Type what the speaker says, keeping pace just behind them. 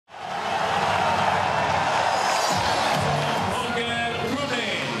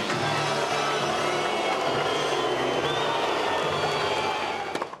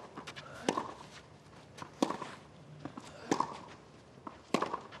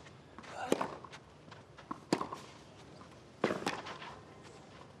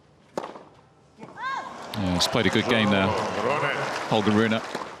He's played a good game there, Holger Rune.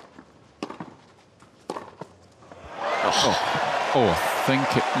 Oh, I think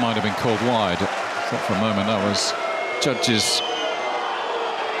it might have been called wide. I thought for a moment that was Judge's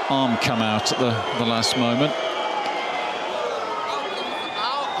arm come out at the last moment.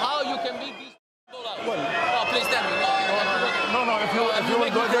 How you can beat this ball out? Well, no, please tell me. No, if you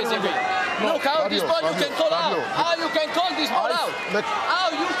make me crazy. Look how this ball you can call out. How you can call this ball out?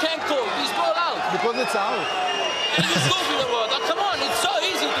 How you can call this ball out? Because it's out. And you go to the world. Come on, it's so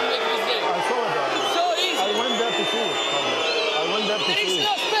easy to make this game. I saw it. It's so easy. I went there to see it. I went there to There see is it.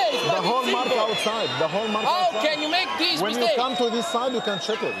 no space. The whole mark outside. The whole mark outside. How can you make this When mistake? you come to this side, you can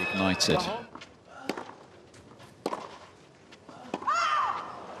check it. Ignited.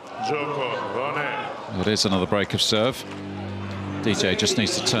 It is another break of serve. DJ just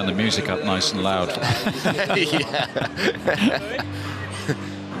needs to turn the music up nice and loud. Yeah.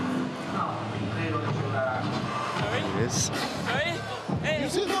 It is. You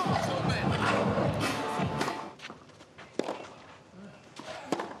see that?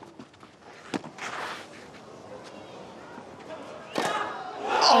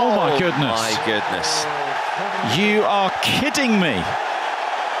 Oh my goodness. My goodness. You are kidding me.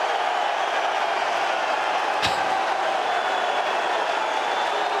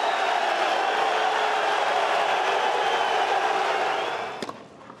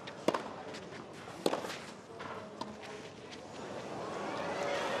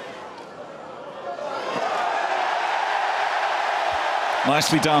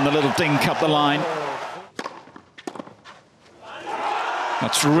 Nicely done, the little dink up the line.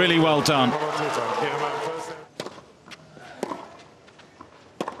 That's really well done.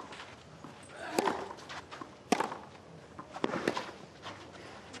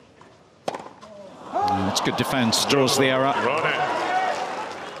 That's good defense, draws the error.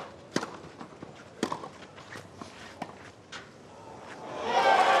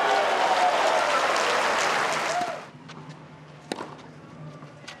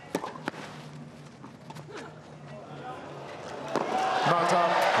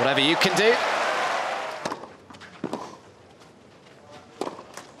 Whatever you can do.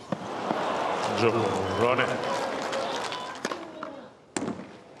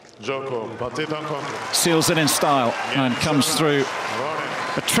 Seals it in style and comes through.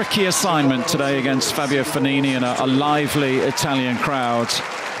 A tricky assignment today against Fabio Fognini and a lively Italian crowd.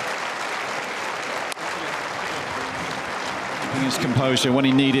 Keeping his composure when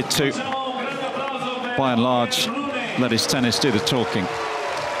he needed to. By and large, let his tennis do the talking.